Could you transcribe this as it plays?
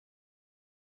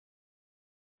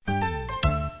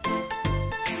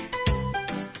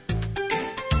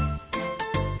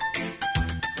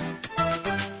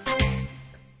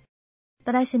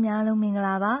တော်ရှင်များလုံးမင်္ဂ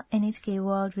လာပါ NHK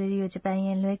World Radio Japan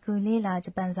ရဲ့လွယ်ကူလေးလာဂျ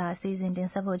ပန်စာအစီအစဉ်တင်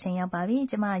ဆက်ဖို့ချိန်ရောက်ပါပြီ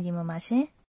ကျမအရင်ပါရှင်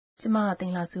ကျမကတ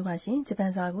င်လာဆိုပါရှင်ဂျပ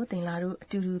န်စာကိုတင်လာတို့အ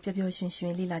တူတူပျော်ပျော်ရွှင်ရွှ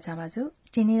င်လေ့လာကြပါစို့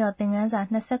ဒီနေ့တော့သင်ခန်းစာ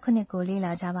29ကိုလေ့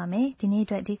လာကြပါမယ်ဒီနေ့အ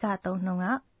တွက်အဓိကအသုံးနှုန်းက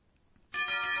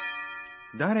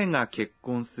誰が結婚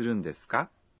するんですか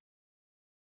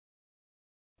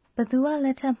ဘသူကလ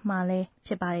က်ထပ်မှာလဲ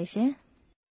ဖြစ်ပါတယ်ရှင်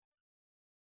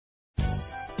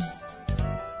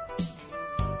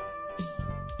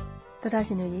တော်တာ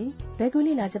ရှင်တို့ရေလွယ်ကူ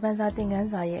လေးလာဂျပန်စာသင်ခန်း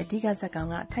စာရဲ့အဓိကဇာတ်ကောင်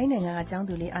ကထိုင်းနိုင်ငံကကျောင်း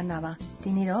သူလေးအာနာပါဒီ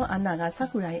နေ့တော့အာနာကဆာ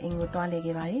ကူရာရဲ့အိမ်ကိုတွားလေ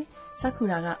ခဲ့ပါတယ်ဆာကူ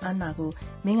ရာကအာနာကို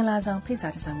မင်္ဂလာဆောင်ဖိတ်စာ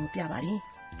တစ်ဆောင်ကိုပြပါတယ်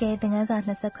ကဲသင်ခန်းစာ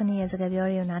29ရဲ့စကားပြော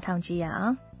တွေကိုနားထောင်ကြည့်ရအော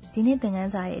င်ဒီနေ့သင်ခ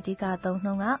န်းစာရဲ့အဓိကအသုံး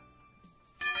နှုန်းက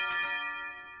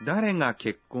誰が結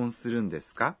婚するんです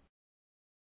か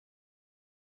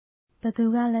ဘသူ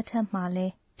ကလက်ထပ်မှာလဲ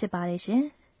ဖြစ်ပါတယ်ရှင်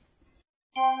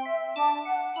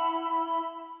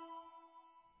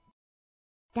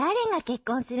誰が結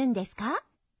婚するんですか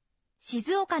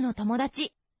静岡の友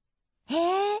達。へ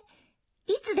え、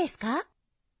いつですか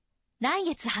来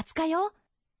月20日よ。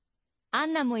ア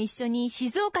ンナも一緒に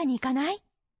静岡に行かない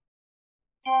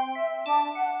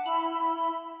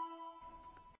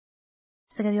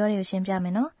စကားပြောတွေကိုရှင်းပြမ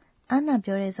ယ်နော်အန်နာ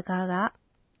ပြောတဲ့စကားက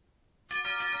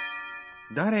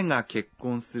誰が結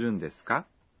婚するんですか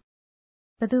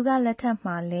ဘသူကလက်ထပ်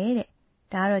မှာလဲတဲ့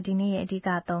ဒါကတော့ဒီနေ့ရဲ့အဓိက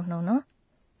အသုံးနှုန်းနော်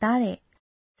ဒါတဲ့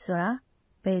ဆိုတာ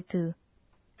ဘယ်သူ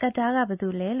ကတားကဘယ်သူ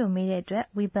လဲလို့မေးတဲ့အတွက်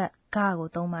ဝိဘတ်ကကို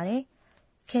သုံးပါတယ်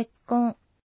ခေကွန်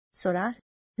ဆိုတာ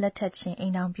လက်ထပ်ခြင်းအိ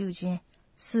မ်ထောင်ပြုခြင်း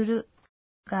ဆူရု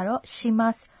ကတော့ရှိမ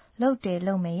တ်လုပ်တယ်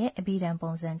လုပ်မယ်ရဲ့အပြီးတန်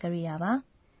ပုံစံကရိယာပါ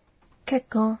ခေ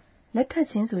ကွန်လက်ထပ်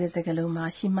ခြင်းဆိုတဲ့စကားလုံးမှာ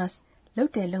ရှိမတ်လု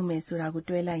ပ်တယ်လုပ်မယ်ဆိုတာကို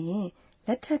တွဲလိုက်ရင်လ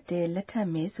က်ထပ်တယ်လက်ထပ်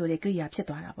မယ်ဆိုတဲ့ကရိယာဖြစ်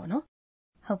သွားတာပေါ့နော်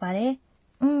ဟုတ်ပါတယ်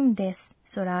this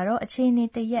ဆိုတာတော့အခြေအနေ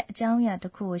တရက်အကြောင်းအရာတ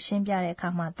စ်ခုကိုရှင်းပြတဲ့အခါ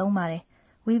မှာသုံးပါတယ်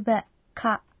ဝိဘတ်ခ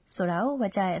ဆိုတာကိုဝ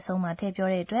ကြရဲ့အဆုံးမှာထည့်ပြော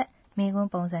တဲ့အတွက်မေးခွ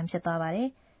န်းပုံစံဖြစ်သွားပါတယ်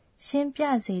ရှင်းပြ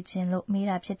စေခြင်းလို့မေး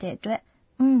တာဖြစ်တဲ့အတွက်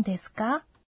this က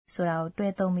ဆိုတာကိုတွဲ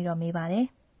သုံးပြီးတော့မေးပါတယ်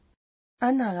အ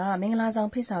န်နာကမင်္ဂလာဆောင်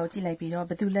ဖိတ်စာကိုကြည့်လိုက်ပြီးတော့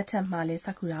ဘသူလက်ထပ်မှာလဲ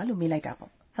ဆာကူရာလို့မေးလိုက်တာ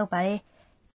ပေါ့ဟုတ်ပါတယ်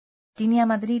ဒီနေရာ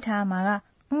မှာသတိထားမှာက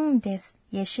this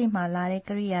ရဲ့ရှေ့မှာလာတဲ့က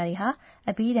ရိယာတွေဟာ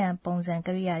အပြီးတန်ပုံစံက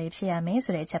ရိယာတွေဖြစ်ရမယ်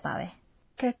ဆိုတဲ့အချက်ပါပဲ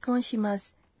ကက်ကွန်ရှိမတ်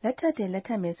လက်ထပ်တယ်လက်ထ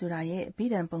ပ်မယ်ဆိုတာရဲ့အ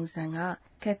ပြီးတန်ပုံစံက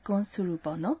ကက်ကွန်ဆူရု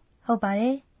ပေါ့နော်ဟုတ်ပါတ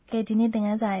ယ်ကဲဒီနေ့သင်ခ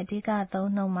န်းစာရဲ့အဓိကအ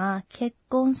သုံးနှုန်းမှာကက်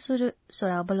ကွန်ဆူရုဆို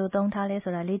တာဘယ်လိုသုံးထားလဲ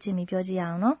ဆိုတာလေ့ကျင့်ပြီးပြောကြည့်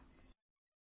အောင်နော်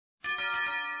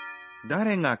誰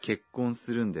が結婚す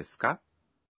るんですか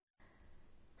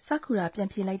ဆာကူရာပြန်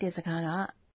ဖြေလိုက်တဲ့စကားက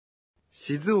静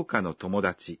岡の友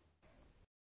達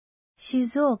静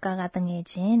岡ကတငယ်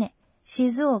ချင်းတဲ့静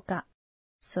岡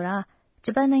ဆိုတာဂျ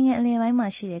ပန်နိုင်ငံအလယ်ပိုင်းမှာ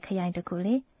ရှိတဲ့ခရိုင်တစ်ခု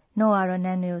လေနော်အာရောန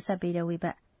န်တွေကိုဆက်ပြီးတဲ့ဝိဘ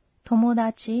တ်友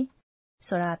達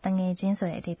ဆိုတာတငယ်ချင်းဆို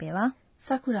တဲ့အဓိပ္ပာယ်ပါ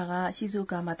ဆာကူရာကရှီဇို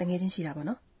ကာမှာတငယ်ချင်းရှိတာပေါ့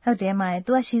နော်ဟုတ်တယ်မရဲ့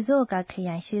तू ကရှီဇိုကာခ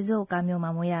ရိုင်ရှီဇိုကာမြို့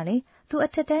မှာမွေးရလေ तू အ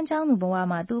ထက်တန်းကျောင်းသူဘဝ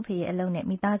မှာသူ့အဖေရဲ့အလုပ်နဲ့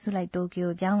မိသားစုလိုက်တိုကျို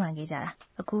ပြောင်းလာခဲ့ကြတာ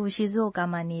အခုရှီဇိုကာ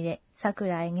မှာနေတဲ့ဆာကူ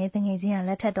ရာရဲ့ငယ်တငယ်ချင်းက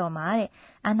လက်ထက်တော်မှာတဲ့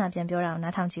အန်နာပြန်ပြောတာကို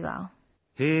နားထောင်ကြည့်ပါဦး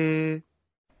へー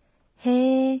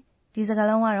ဟေးဒီစကား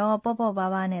လုံးကတော့ပေါ့ပေါ့ပါ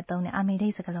ပါနဲ့သုံးတဲ့အမေဒိ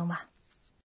တ်စကားလုံးပါ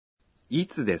い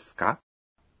つですか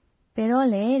ဘယ်တော့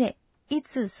လဲတဲ့い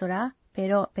つဆိုတာဘယ်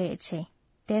တော့ဘယ်အချိန်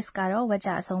des ကတော့ဝကြ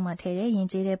အဆုံးမှာထည့်တဲ့ယဉ်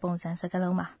ကျေးတဲ့ပုံစံစကား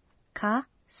လုံးပါခါ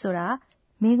ဆိုတာ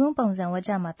မိကွန်းပုံစံဝ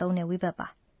ကြမှာသုံးတဲ့ဝိဘတ်ပါ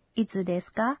いつです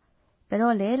かဘယ်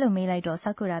တော့လဲလို့မေးလိုက်တော့ဆာ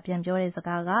ကူရာပြန်ပြောတဲ့စ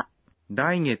ကားက来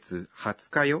月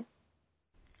20日よ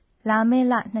လာမယ့်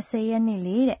လ20ရက်နေ့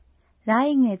လေတဲ့来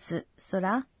月ဆို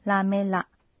တာလာမယ့်လ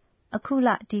အခုလ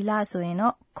ဒီလဆိုရင်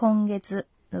တော့今月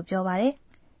လို့ပြောပါတယ်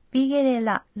ပြီးခဲ့တဲ့လ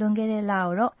လွန်ခဲ့တဲ့လ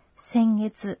ကိုတော့先月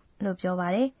လို့ပြောပါ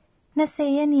တယ်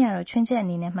20ရက်နေ့ကတော့ချွင်းချက်အ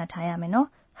နေနဲ့မှတ်ထားရမယ်နော်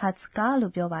20日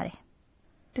လို့ပြောပါတယ်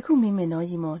တခုမေးမယ်နော်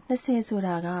ကြီးမ20ဆို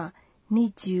တာကနေ့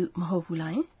ကျူမဟုတ်ဘူး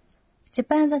လားဂျ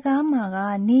ပန်စကားမှာက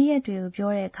နေ့ရက်တွေကို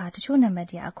ပြောတဲ့အခါတချို့နံပါတ်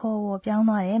တွေအခေါ်အဝေါ်ပြောင်း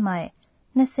သွားတယ်မှာ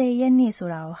20ရက်နေ့ဆို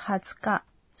တာကို20日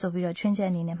ဆိုပြီးတော့ချွင်းချက်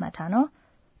အနေနဲ့မှတ်ထားနော်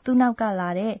သူ့နောက်ကလာ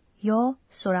တဲ့ယော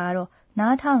ဆိုတာတော့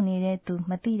နားထောင်နေတဲ့သူ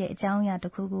မသိတဲ့အကြောင်းအရာတ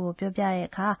စ်ခုခုကိုပြောပြတဲ့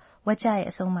အခါဝကြရဲ့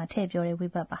အဆုံးမှာထည့်ပြောတဲ့ဝိ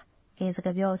ဘတ်ပါကဲစ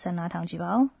ကားပြောဆက်နားထောင်ကြည့်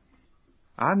ပါဦး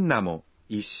アンナも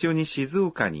一緒に静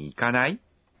岡に行かない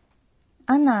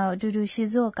アンナをအတူတူ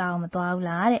静岡ကိုမသွားဘူး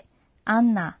လားတဲ့ア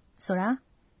ンナဆိုတာ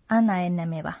アンナရဲ့နာ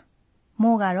မည်ပါ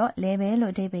မို့ကတော့လဲပဲ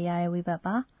လို့အဓိပ္ပာယ်ရတဲ့ဝိဘတ်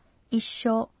ပါ一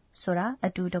緒ဆိုတာအ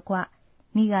တူတကွ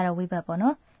နီးကတော့ဝိဘတ်ပေါ့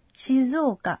နော်静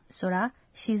岡ဆိုတာ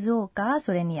静岡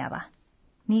ဆိုတဲ့နေရာပါ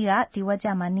နီးကဒီဝကြ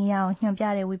မှာနေရာကိုညွှန်ပြ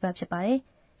တဲ့ဝိဘတ်ဖြစ်ပါတယ်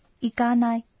行かな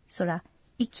いဆိုတာ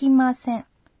行きません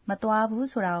မသွားဘူး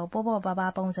ဆိုတာကိုပေါ့ပေါ့ပါပါ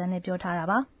ပုံစံနဲ့ပြောထားတာ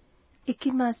ပါ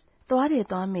ikimas သွားတယ်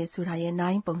သွားမယ်ဆိုတာရဲ့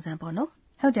9ပုံစံပေါ့နော်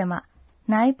ဟုတ်တယ်မ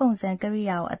နိုင်ပုံစံကရိ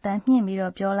ယာကိုအတန်မြင့်ပြီး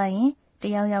တော့ပြောလိုက်ရင်တ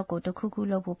ယောက်ယောက်ကိုတစ်ခုခု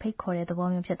လုပ်ဖို့ဖိတ်ခေါ်တဲ့သဘော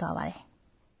မျိုးဖြစ်သွားပါတယ်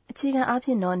အခြေခံအားဖြ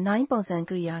င့်တော့နိုင်ပုံစံ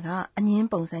ကရိယာကအငင်း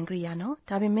ပုံစံကရိယာနော်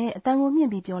ဒါပေမဲ့အတန်ကိုမြင့်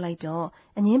ပြီးပြောလိုက်တော့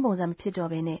အငင်းပုံစံမဖြစ်တော့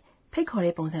ဘဲနဲ့ဖိတ်ခေါ်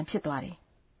တဲ့ပုံစံဖြစ်သွားတယ်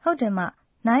ဟုတ်တယ်မ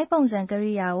နိုင်ပုံစံက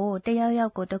ရိယာကိုတယောက်ယော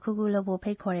က်ကိုတစ်ခုခုလုပ်ဖို့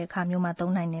ဖိတ်ခေါ်တဲ့အခါမျိုးမှာ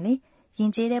သုံးနိုင်တယ်လေယ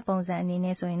ဉ်ကျေးတဲ့ပုံစံအနေ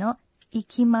နဲ့ဆိုရင်တော့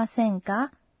ikimasen က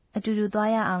အတူတူသွား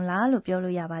ရအောင်လားလို့ပြော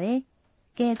လို့ရပါတယ်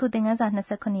ကဲအခုသင်ခန်းစာ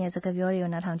29ရဲ့စကားပြောတွေ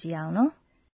ကိုနားထောင်ကြည့်အောင်နော်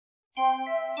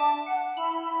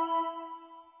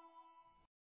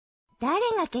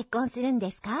誰が結婚するんで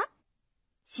すか？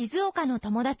静岡の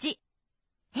友達。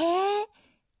へえ、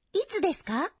いつです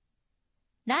か？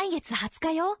来月20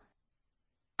日よ。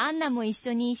アンナも一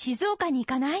緒に静岡に行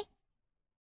かない？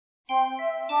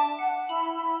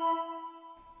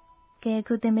ကဲအ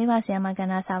ခုသင်ပေးပါဆရာမကဏ္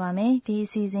ဍစာပါမယ်ဒီအ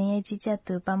စီအစဉ်ရဲ့ကြီးကြပ်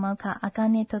သူပမောက္ခအကာ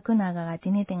နေထုတ်နာကဒီ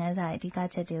နေ့သင်ခန်းစာရဲ့အဓိက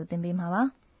ချက်တွေကိုသင်ပေးမှာပါ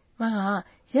မက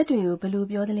ရက်တွေကိုဘယ်လို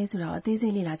ပြောသလဲဆိုတာအသေးစိ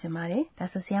တ်လေ့လာချင်ပါတယ်ဒါ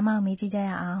ဆိုဆရာမကိုမေးကြည့်ကြ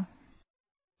ရအောင်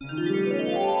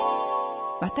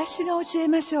私が教え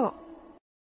ましょう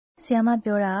ဆရာမ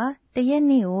ပြောတာတရက်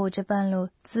နေ့ကိုဂျပန်လို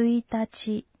ဇူイタ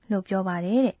チလို့ပြောပါတ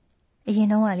ယ်တဲ့အရင်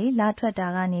တော့ကလေလာထွက်တာ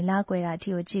ကနေလာကွယ်တာအထိ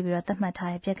ကိုကြည့်ပြီးတော့သတ်မှတ်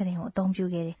ထားတဲ့ပြက်ကလေးကိုအသုံးပြု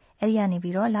ခဲ့တယ်အဲ့ဒီကနေ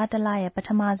ပြီးတော့လာတလရဲ့ပထ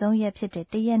မဆုံးရက်ဖြစ်တဲ့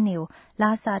တရက်နေ့ကိုလာ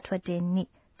စထွက်တဲ့နေ့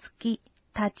ツキ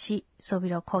タチဆို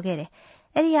ပြီးတော့ခေါ်ခဲ့တယ်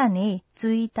အဲ့ဒီကနေဇူ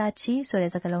イタチဆို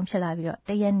တဲ့စကားလုံးဖြစ်လာပြီးတော့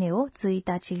တရက်နေ့ကိုဇူイタ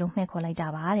チလို့မှဲ့ခေါ်လိုက်တာ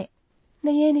ပါတဲ့2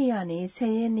ရက်နေ့ကနေ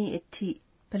10ရက်နေ့အထိ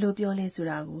ဘယ်လိုပြောလဲဆို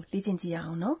တာကိုလေ့ကျင့်ကြည့်ရ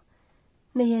အောင်နော်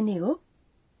2ရက်နေ့ကို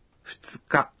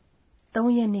2日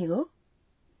3ရက်နေ့ကို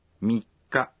3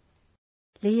日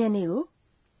4ရက်နေ့ကို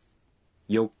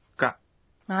4日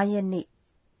5ရက်နေ့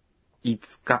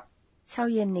5日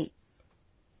6ရက်နေ့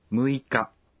6日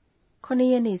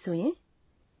9ရက်နေ့ဆိုရင်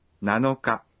7日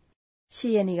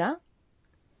10ရက်နေ့က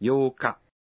8日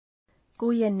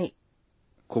9ရက်နေ့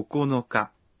9日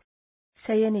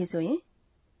10ရက်နေ့ဆိုရင်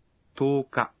10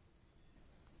日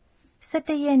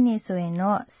17ရက်နေ့ဆိုရင်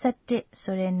တော့17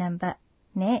ဆိုတဲ့နံပါတ်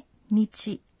နဲ့ニチ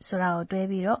ဆိုတာကိုတွဲ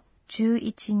ပြီးတော့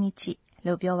11日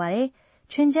လို့ပြောပါတယ်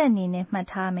ချွင်းချက်အနေနဲ့မှတ်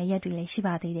ထားမယ်ရက်တွေလည်းရှိ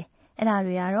ပါသေးတယ်အဲ့ဒါ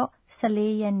တွေကတော့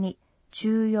14ရက်နေ့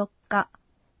14日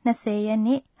20ရက်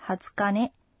နေ့20日နဲ့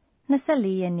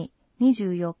24ရက်နေ့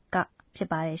24日ဖြစ်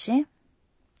ပါတယ်ရှင်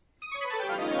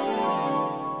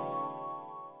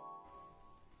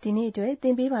ဒီနေ့အတွက်သ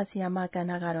င်ပေးပါဆရာမကဏ္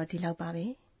ဍကတော့ဒီလောက်ပါပဲ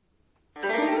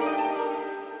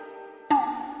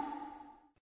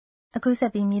အခုဆ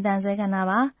က်ပြီးမိသားဆွဲကဏ္ဍ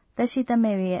ပါသက်ရှိသက်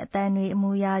မဲ့တွေရဲ့အတန်တွေအမူ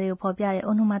အရာတွေကိုဖော်ပြတဲ့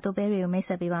အိုနိုမာတိုပဲတွေကိုမိတ်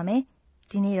ဆက်ပေးပါမယ်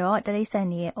ဒီနေ့တော့တရိတ်ဆန်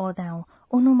တွေရဲ့အော်တန်ကို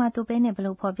အိုနိုမာတိုပဲနဲ့ဘယ်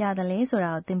လိုဖော်ပြသလဲဆို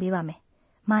တာကိုသင်ပေးပါမယ်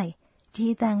မိုင်ဒီ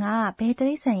အတန်ကဘယ်တ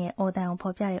ရိတ်ဆန်ရဲ့အော်တန်ကို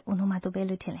ဖော်ပြတဲ့အိုနိုမာတိုပဲ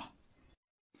လို့ထင်လဲ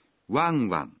ワン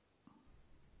ワン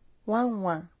ワンワ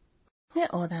ンငှက်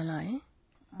အော်တန်လား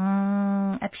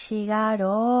အဖြေက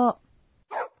တော့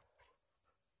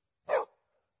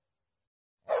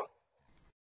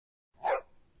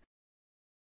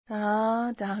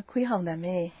ဒါခွေးဟောင်တန်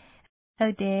ပဲဟု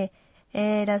တ်တယ်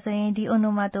ဒါဆိုရင်ဒီအို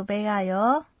နိုမာတိုပဲက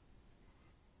ရော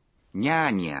ニャー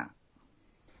ニャー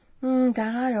ဒါ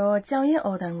ကတော့ကြောင်ရဲ့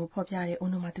အော်တန်ကိုဖော်ပြတဲ့အို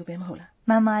နိုမာတိုပဲမဟုတ်လား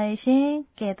မှန်ပါတယ်ရှင်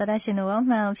ကဲတော်တော်ရှင်တို့ရော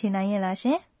မှန်အောင်ဖြေနိုင်ရဲ့လားရှ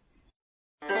င်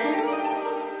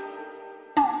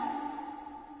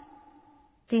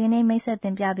ဒီနေ့မိတ်ဆက်သ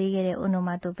င်ပြပေးခဲ့တဲ့အိုနို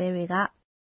မာတိုပဲတွေက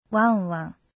ဝမ်ဝမ်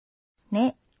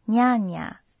နဲ့ညည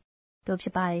တို့ဖြ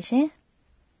စ်ပါတယ်ရှင်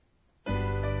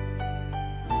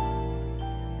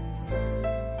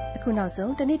အခုနောက်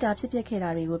ဆုံးတနေ့တာဖြစ်ပျက်ခဲ့တာ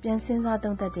တွေကိုပြန်စဉ်းစား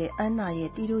သုံးသပ်တဲ့အန်နာရဲ့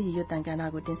တီးတိုးရေရွတ်တန်ကဏ္ဍ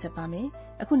ကိုတင်ဆက်ပါမယ်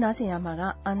။အခုနားဆင်ရမှာက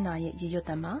အန်နာရဲ့ရေရွတ်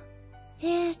တန်ပါ။今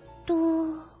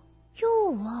日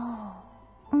は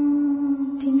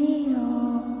ဒီနေ့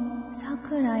တော့ဆာ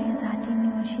ကူရာရဲ့ဇာတိ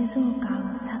မျိုးရှိစုကာ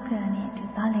ကိုဆာကူရာနဲ့အတူ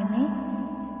သားလိမ့်မယ်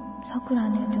။ဆာကူရာ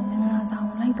နဲ့အတူမင်္ဂလာဆောင်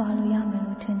လိုက်သွားလို့ရမယ်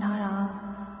လို့ထင်ထားတာ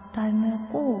။ဒါပေမဲ့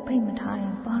ကိုယ့်ကိုဖိတ်မထားရ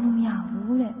င်သွားလို့မရ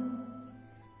ဘူးတဲ့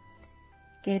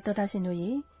။ကဲတော်တာရှင်တို့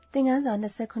ရေသင်ခန်းစာ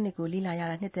29ကိုလေ့လာရ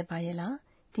တာနှစ်သက်ပါရဲ့လား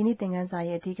ဒီနေ့သင်ခန်းစာ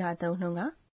ရဲ့အဓိကအသုံးနှုန်းက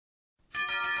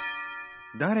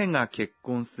誰が結婚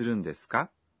するんですか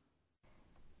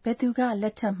ဘယ်သူကလ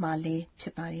က်ထပ်မှာလဲဖြ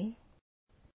စ်ပါတယ်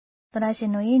တော်တာရှ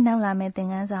င်တို့ရေနောက်လာမယ့်သင်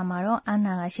ခန်းစာမှာတော့အ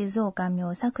နာကရှီဇိုကာ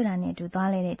မျိုးဆာကူရာနဲ့အတူသွား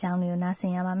လဲတဲ့အကြောင်းတွေကိုနားဆ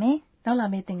င်ရပါမယ်နောက်လာ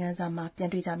မယ့်သင်ခန်းစာမှာပြန်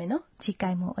တွေ့ကြမယ်နော်次回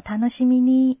もお楽しみ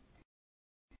に